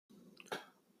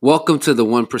Welcome to the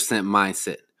 1%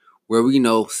 Mindset, where we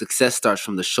know success starts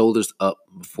from the shoulders up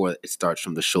before it starts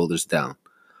from the shoulders down.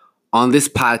 On this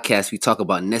podcast, we talk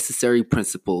about necessary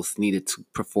principles needed to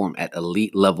perform at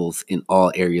elite levels in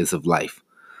all areas of life.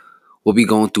 We'll be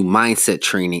going through mindset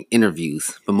training,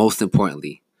 interviews, but most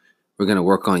importantly, we're going to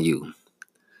work on you.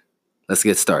 Let's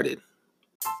get started.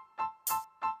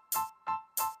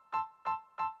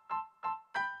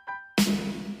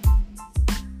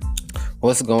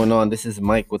 What's going on? This is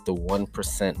Mike with the 1%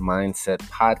 Mindset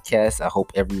Podcast. I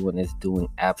hope everyone is doing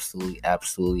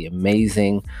absolutely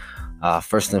amazing.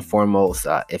 First and foremost,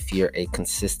 if you're a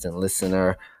consistent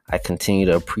listener, I continue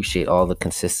to appreciate all the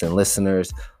consistent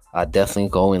listeners. Definitely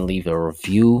go and leave a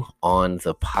review on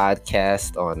the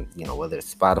podcast on, whether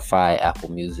it's Spotify, Apple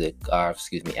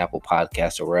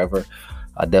Podcasts or wherever.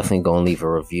 Definitely go and leave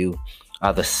a review.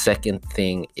 The second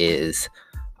thing is,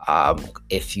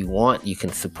 if you want, you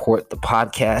can support the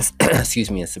podcast, and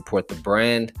support the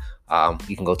brand.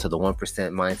 You can go to the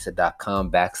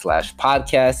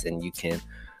 1percentmindset.com/podcast and you can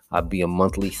be a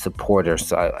monthly supporter.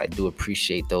 So I do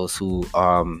appreciate those who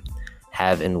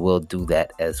have and will do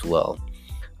that as well.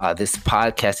 This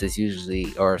podcast is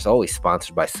it's always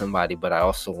sponsored by somebody, but I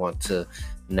also want to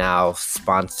now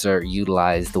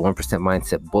utilize the 1%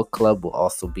 Mindset Book Club will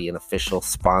also be an official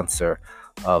sponsor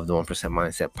of the 1%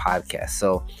 Mindset Podcast.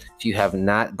 So if you have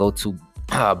not, go to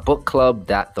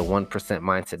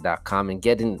bookclub.the1percentmindset.com and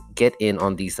get in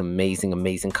on these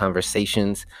amazing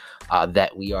conversations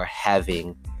that we are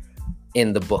having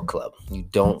in the book club. You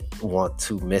don't want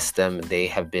to miss them. They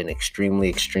have been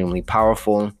extremely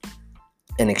powerful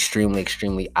and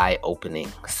extremely eye-opening.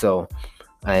 So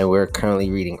we're currently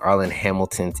reading Arlan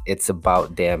Hamilton's It's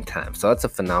About Damn Time. So that's a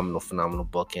phenomenal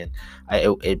book. And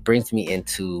it brings me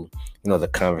into, the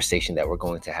conversation that we're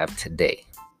going to have today.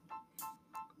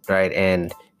 Right.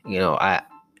 And,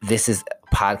 this is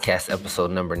podcast episode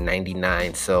number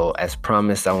 99. So as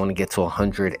promised, I want to get to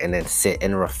 100 and then sit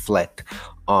and reflect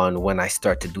on when I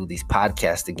start to do these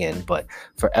podcasts again. But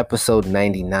for episode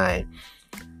 99,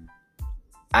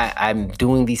 I'm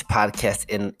doing these podcasts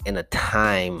in a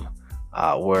time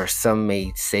where some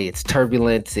may say it's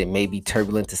turbulent. It may be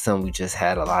turbulent to some. We just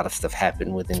had a lot of stuff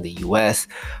happen within the U.S.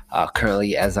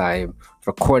 Currently, as I'm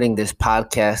recording this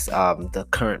podcast, the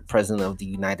current president of the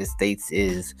United States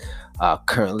is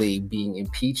currently being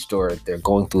impeached, or they're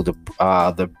going through the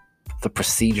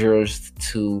procedures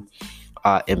to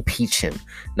impeach him.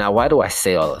 Now, why do I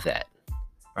say all of that?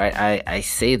 Right? I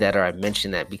say that, or I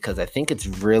mention that because I think it's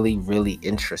really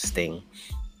interesting.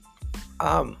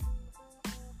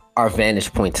 Our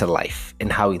vantage point to life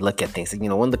and how we look at things. One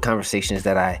of the conversations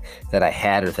that I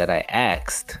had, or that I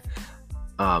asked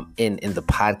in the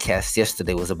podcast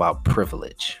yesterday, was about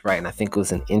privilege, right? And I think it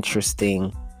was an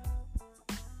interesting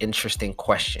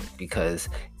question, because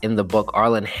in the book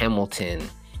Arlan Hamilton,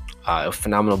 a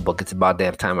phenomenal book. It's about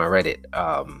damn time I read it.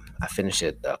 I finished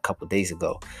it a couple days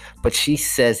ago, but she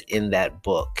says in that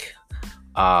book,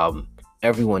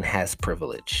 everyone has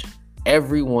privilege.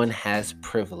 Everyone has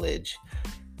privilege.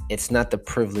 It's not the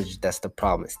privilege that's the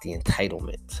problem. It's the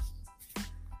entitlement,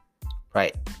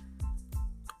 right?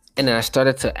 And then I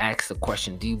started to ask the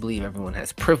question, do you believe everyone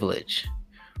has privilege,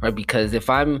 right? Because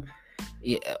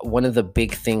one of the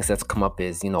big things that's come up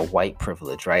is, white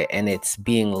privilege, right? And it's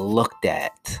being looked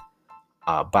at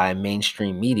by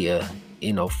mainstream media,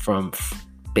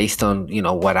 based on,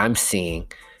 what I'm seeing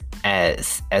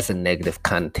as a negative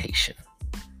connotation,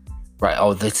 right?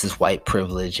 Oh, this is white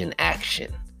privilege in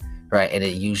action. Right. And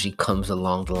it usually comes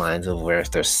along the lines of where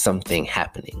there's something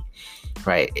happening,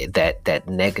 right, that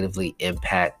negatively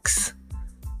impacts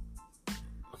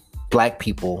Black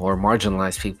people or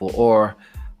marginalized people, or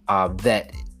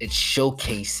that it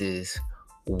showcases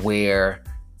where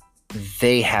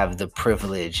they have the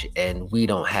privilege and we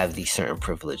don't have these certain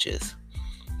privileges.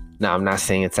 Now, I'm not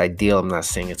saying it's ideal. I'm not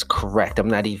saying it's correct. I'm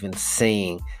not even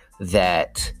saying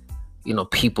that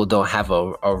people don't have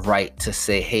a right to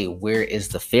say, hey, where is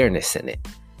the fairness in it?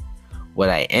 What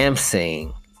I am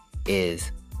saying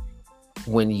is,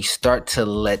 when you start to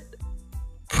let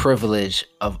privilege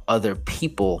of other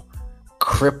people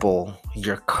cripple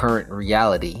your current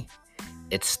reality,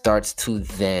 it starts to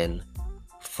then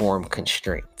form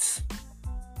constraints.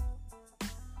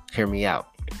 Hear me out.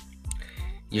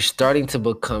 You're starting to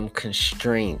become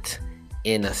constrained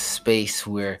in a space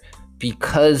where,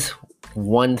 because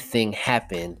one thing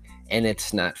happened and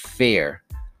it's not fair,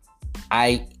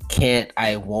 I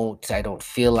don't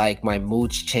feel like my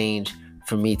moods change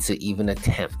for me to even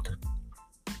attempt.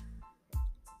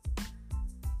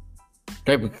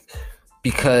 Right?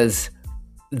 Because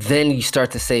then you start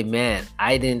to say, man,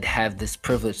 I didn't have this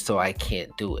privilege, so I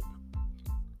can't do it.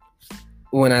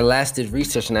 when I last did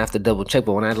research, and I have to double check,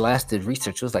 but when I last did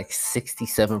research, it was like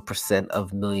 67%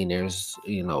 of millionaires,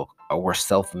 were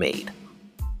self-made,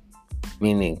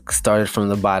 meaning started from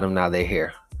the bottom, now they're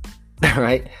here,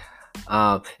 right?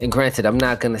 And granted, I'm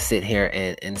not going to sit here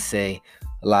and say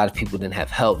a lot of people didn't have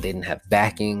help, they didn't have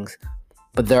backings,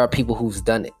 but there are people who's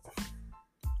done it,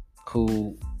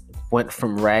 who went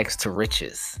from rags to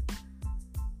riches,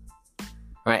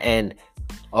 right? And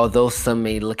although some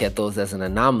may look at those as an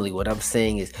anomaly, what I'm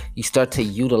saying is you start to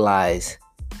utilize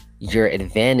your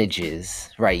advantages,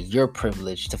 right? Your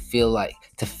privilege to feel like,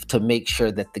 to make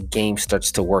sure that the game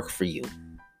starts to work for you,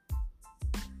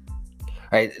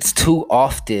 right? It's too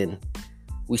often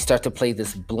we start to play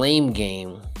this blame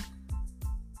game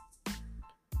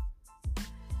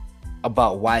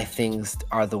about why things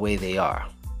are the way they are.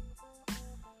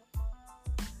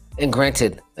 And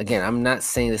granted, again, I'm not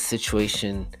saying the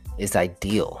situation is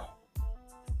ideal.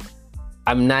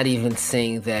 I'm not even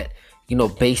saying that,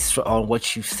 based on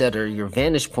what you said or your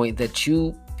vantage point, that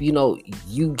you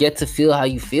get to feel how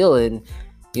you feel, and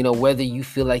whether you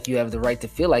feel like you have the right to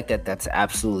feel like that, that's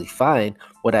absolutely fine.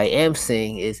 What I am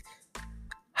saying is,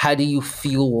 how do you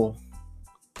fuel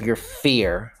your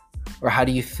fear, or how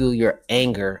do you feel your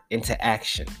anger into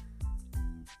action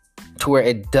to where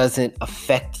it doesn't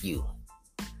affect you?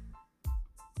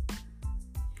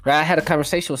 Right? I had a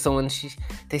conversation with someone.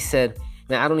 They said,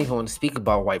 "Man, I don't even want to speak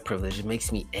about white privilege. It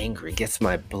makes me angry. It gets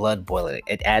my blood boiling.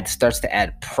 It starts to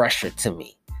add pressure to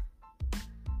me."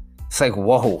 It's like,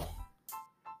 whoa.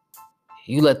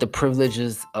 You let the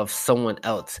privileges of someone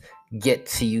else get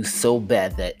to you so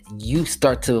bad that you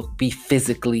start to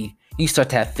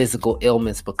have physical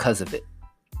ailments because of it.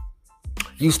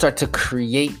 You start to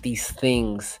create these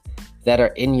things that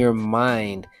are in your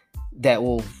mind that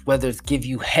will, whether it's give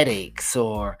you headaches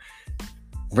or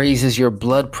raises your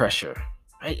blood pressure,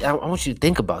 right? I want you to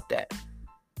think about that.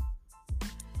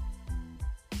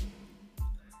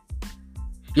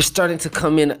 You're starting to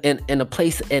come in a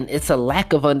place, and it's a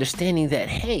lack of understanding that,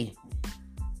 hey,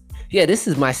 yeah, this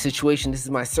is my situation, this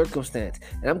is my circumstance,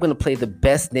 and I'm going to play the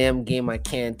best damn game I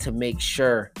can to make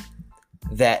sure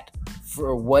that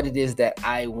for what it is that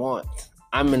I want,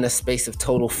 I'm in a space of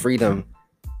total freedom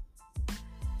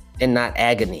and not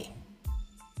agony.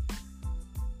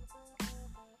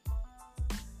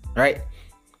 Right?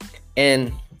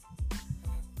 And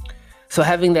so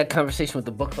having that conversation with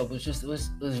the book club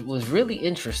was really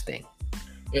interesting.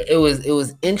 It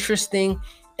was interesting,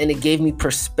 and it gave me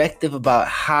perspective about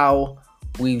how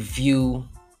we view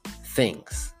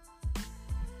things.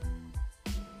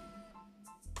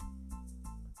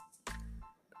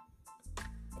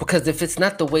 Because if it's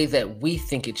not the way that we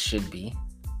think it should be,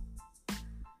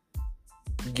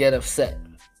 we get upset.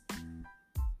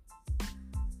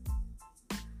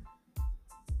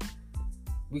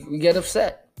 We get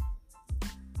upset.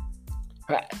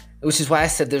 Right? Which is why I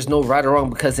said there's no right or wrong,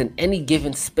 because in any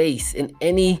given space, in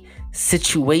any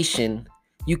situation,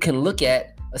 you can look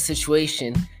at a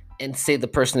situation and say the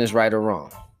person is right or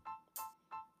wrong.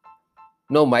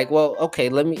 No, Mike. Well, okay,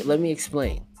 let me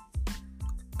explain.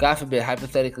 God forbid,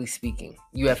 hypothetically speaking,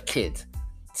 you have kids.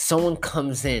 Someone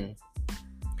comes in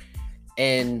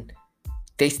and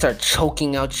they start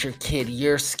choking out your kid.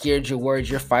 You're scared, you're worried,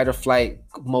 your fight or flight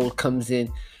mode comes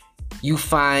in. You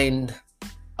find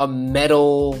a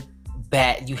metal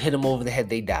bat, you hit them over the head,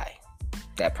 they die.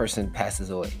 That person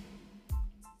passes away.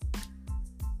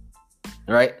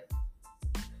 Right?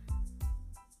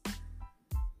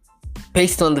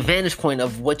 Based on the vantage point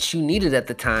of what you needed at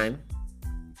the time,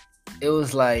 it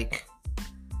was like,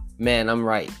 man, I'm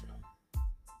right.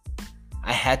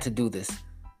 I had to do this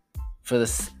for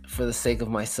the sake of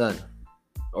my son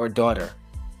or daughter.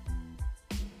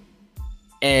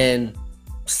 And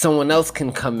someone else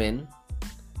can come in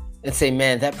and say,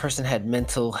 man, that person had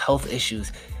mental health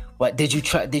issues. What did you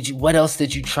try? What else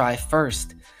did you try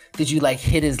first? Did you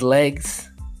hit his legs?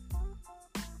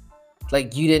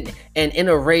 You didn't, and in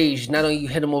a rage, not only you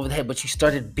hit him over the head, but you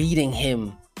started beating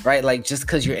him, right? Just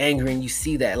because you're angry and you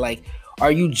see that,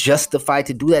 are you justified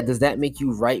to do that? Does that make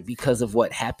you right because of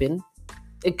what happened?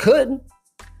 It could.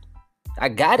 I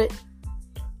got it.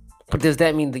 But does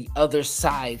that mean the other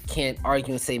side can't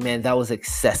argue and say, man, that was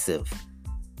excessive?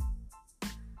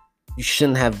 You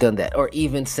shouldn't have done that. Or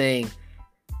even saying,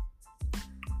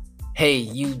 hey,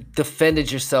 you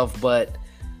defended yourself, but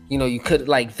you could,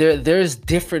 there's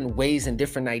different ways and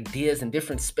different ideas and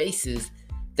different spaces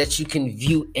that you can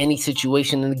view any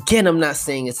situation. And again, I'm not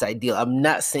saying it's ideal. I'm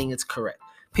not saying it's correct.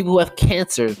 People who have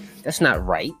cancer, that's not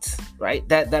right?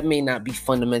 That may not be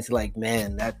fundamentally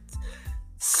man, that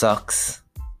sucks.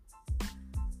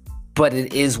 But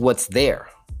it is what's there.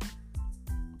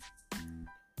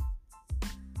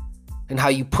 and how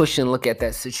you push and look at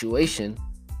that situation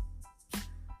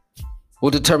will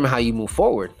determine how you move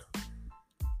forward.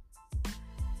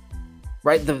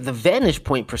 Right? The vantage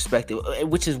point perspective,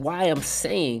 which is why I'm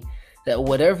saying that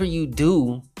whatever you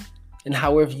do and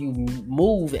however you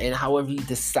move and however you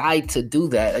decide to do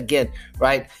that, again,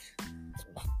 right?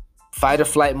 Fight or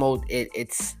flight mode,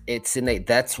 it's innate.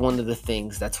 That's one of the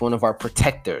things. That's one of our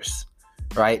protectors,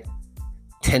 right?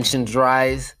 Tensions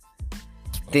rise,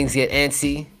 things get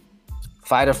antsy.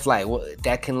 Fight or flight,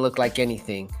 that can look like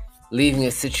anything. Leaving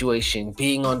a situation,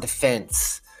 being on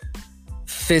defense,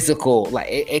 physical, like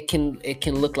it can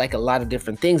look like a lot of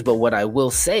different things. But what I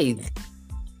will say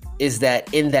is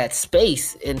that in that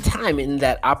space, in time, in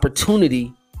that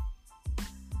opportunity,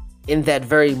 in that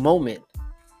very moment,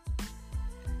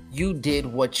 you did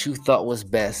what you thought was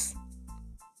best,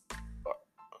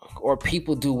 or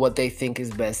people do what they think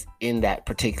is best in that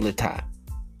particular time.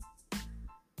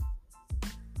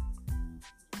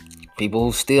 People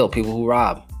who steal, people who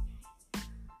rob,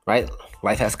 right?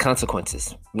 Life has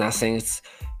consequences. I'm not saying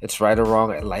it's right or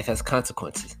wrong. Life has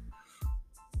consequences.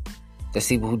 There's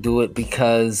people who do it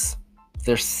because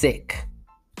they're sick,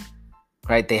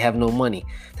 right? They have no money.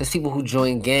 There's people who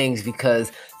join gangs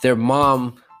because their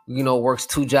mom, works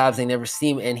 2 jobs. They never see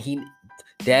him, and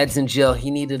dad's in jail. He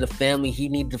needed a family. He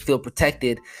needed to feel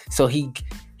protected. So he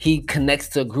connects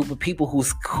to a group of people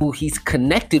who he's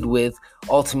connected with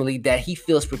ultimately, that he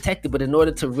feels protected. But in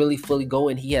order to really fully go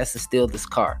in, he has to steal this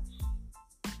car.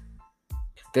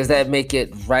 Does that make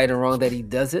it right or wrong that he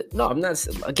does it? No, I'm not.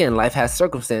 Again, life has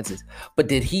circumstances. But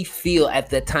did he feel at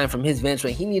that time, from his vantage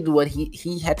point, he needed what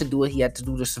he had to do what he had to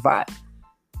do to survive?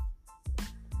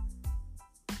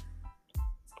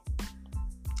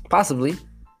 Possibly.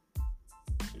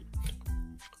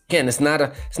 Again, it's not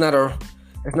a right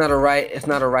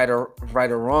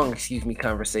or wrong,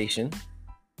 conversation.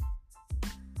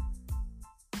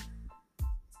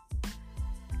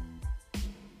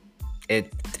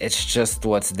 It's just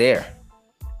what's there.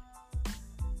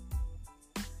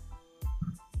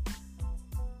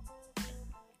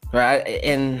 Right?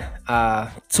 And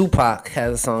Tupac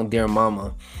has a song, "Dear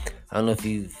Mama." I don't know if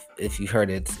you've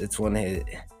heard it. It's one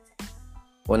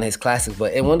of his classics.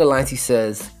 But in one of the lines he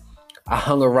says, "I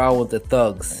hung around with the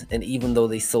thugs, and even though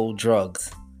they sold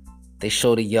drugs, they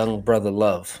showed a young brother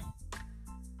love.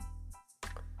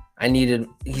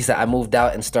 He said, I moved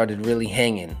out and started really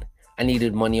hanging. I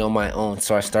needed money on my own,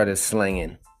 so I started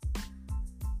slanging."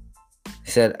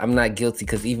 He said, "I'm not guilty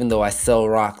because even though I sell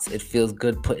rocks, it feels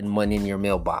good putting money in your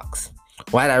mailbox."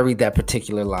 Why did I read that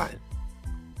particular line?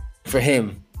 For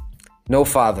him, no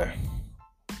father,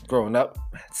 growing up,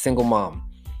 single mom,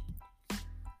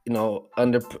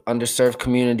 underserved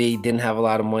community, didn't have a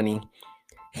lot of money.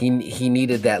 He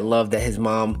needed that love that his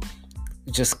mom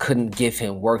just couldn't give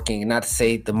him, working. Not to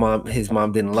say his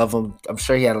mom didn't love him. I'm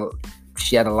sure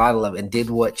she had a lot of love and did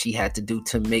what she had to do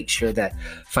to make sure that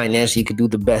financially he could do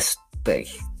the best, that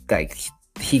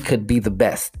he could be the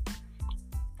best,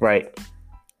 right?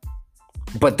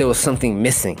 But there was something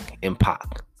missing in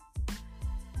Pac,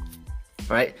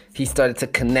 right? He started to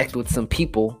connect with some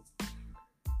people,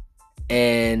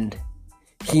 and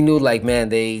he knew, like, man,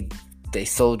 they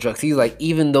sold drugs. He's like,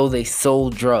 even though they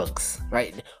sold drugs,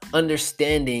 right?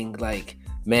 Understanding, like,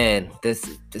 man,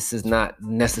 this is not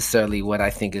necessarily what I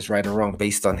think is right or wrong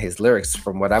based on his lyrics.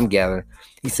 From what I'm gathering,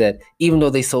 he said, even though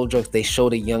they sold drugs, they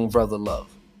showed a young brother love,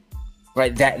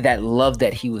 right? That love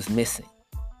that he was missing.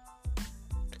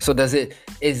 So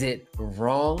is it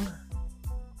wrong?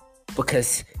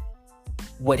 Because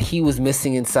what he was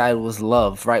missing inside was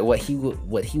love, right? What he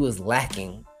was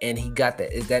lacking, and he got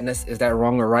that. Is that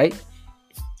wrong or right?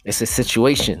 It's a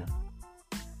situation.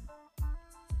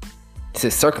 It's a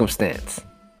circumstance.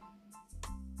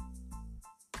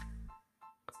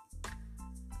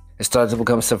 It started to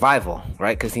become survival,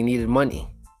 right? Because he needed money.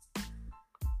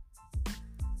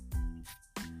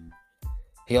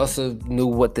 He also knew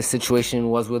what the situation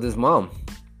was with his mom.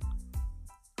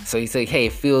 So he said, hey,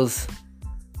 it feels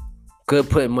good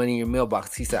putting money in your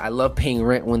mailbox. He said, I love paying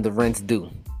rent when the rent's due.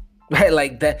 Right?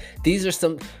 Like that. These are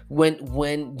some,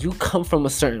 when you come from a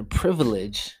certain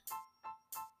privilege,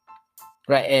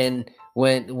 right? And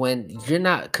when you're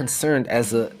not concerned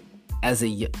as a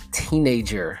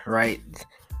teenager, right?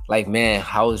 Like, man,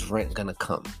 how is rent gonna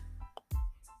come?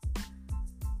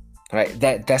 Right?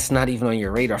 That's not even on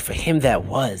your radar. For him, that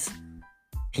was.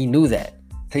 He knew that.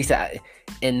 So he said,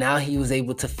 and now he was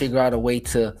able to figure out a way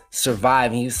to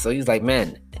survive. So he's like,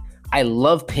 man, I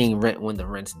love paying rent when the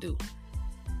rent's due.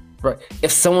 Right?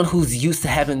 If someone who's used to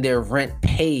having their rent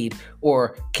paid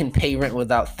or can pay rent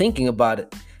without thinking about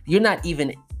it, you're not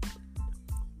even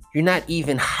you're not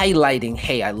even highlighting,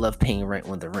 hey, I love paying rent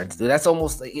when the rent's due. That's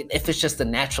almost like, if it's just a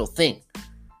natural thing,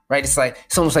 right?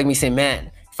 It's almost like me saying,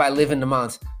 man, if I live in the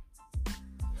mountains,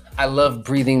 I love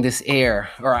breathing this air,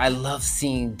 or I love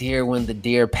seeing deer when the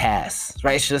deer pass,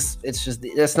 right? It's just,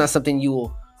 that's not something you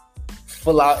will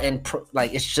full out and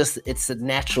it's a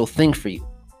natural thing for you,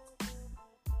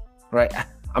 right?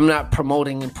 I'm not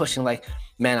promoting and pushing like,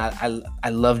 man, I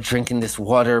love drinking this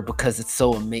water because it's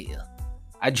so amazing.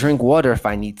 I drink water if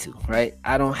I need to, right?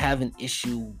 I don't have an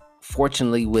issue,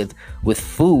 fortunately, with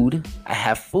food. I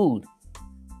have food.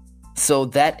 So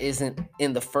that isn't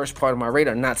in the first part of my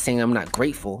radar. I'm not saying I'm not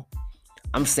grateful.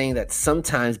 I'm saying that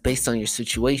sometimes, based on your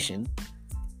situation,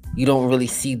 you don't really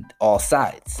see all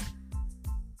sides.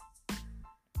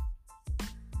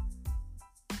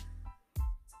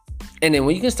 And then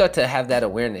when you can start to have that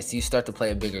awareness, you start to play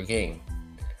a bigger game,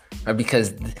 right?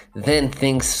 Because then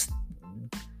things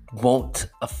won't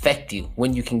affect you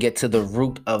when you can get to the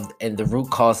root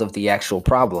cause of the actual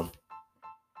problem.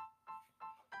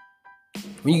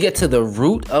 When you get to the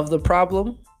root of the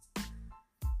problem,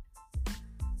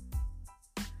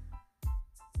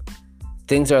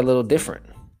 things are a little different.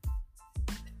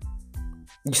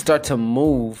 You start to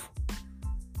move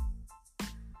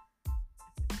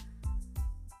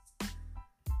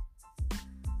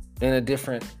in a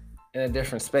different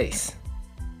space.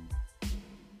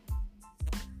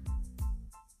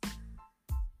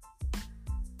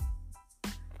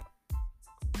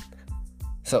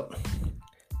 So,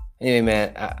 anyway,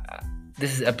 man,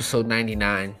 this is episode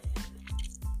 99.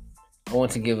 I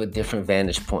want to give a different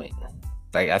vantage point.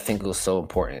 Like, I think it was so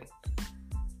important.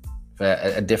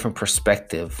 A different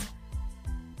perspective,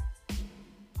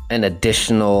 an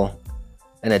additional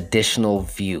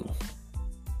view.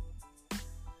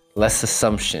 Less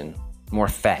assumption, more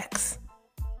facts.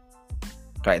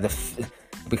 Right?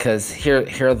 Because here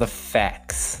are the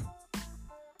facts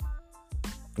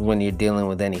when you're dealing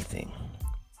with anything.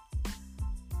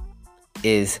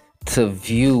 Is to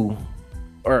view,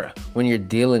 or when you're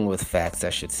dealing with facts, I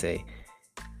should say,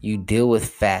 you deal with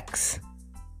facts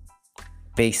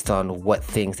based on what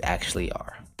things actually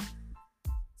are.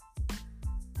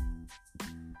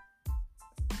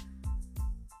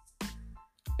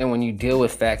 And when you deal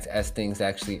with facts as things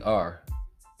actually are,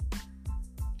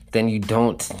 then you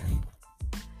don't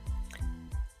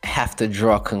have to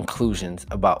draw conclusions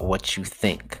about what you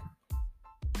think.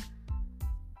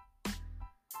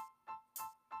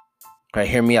 Right,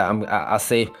 hear me out.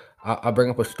 I'll bring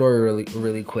up a story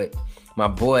really quick. My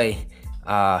boy,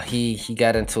 he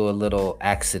got into a little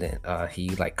accident.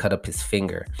 He cut up his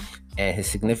finger, and his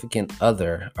significant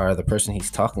other, or the person he's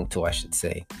talking to, I should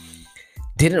say,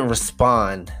 didn't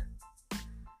respond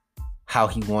how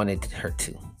he wanted her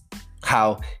to.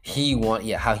 How he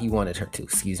wanted her to,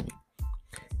 excuse me.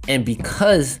 And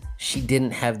because she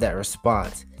didn't have that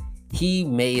response, he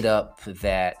made up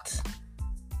that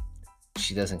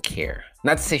she doesn't care.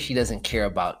 Not to say she doesn't care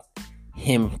about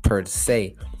him per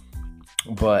se,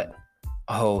 but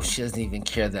she doesn't even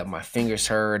care that my fingers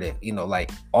hurt.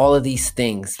 All of these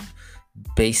things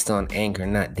based on anger,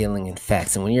 not dealing in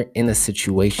facts. And when you're in a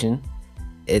situation,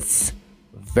 it's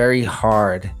very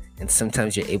hard, and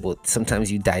sometimes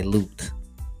you dilute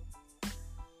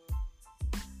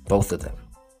both of them.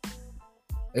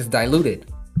 It's diluted.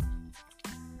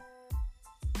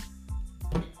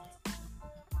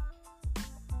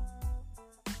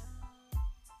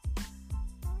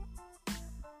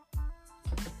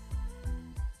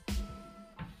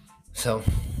 So,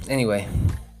 anyway,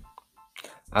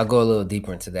 I'll go a little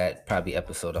deeper into that, probably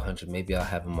episode 100. Maybe I'll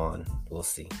have him on. We'll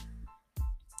see.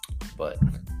 But,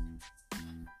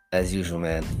 as usual,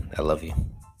 man, I love you.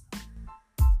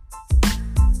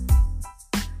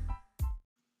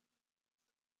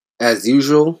 As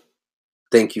usual,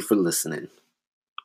 thank you for listening.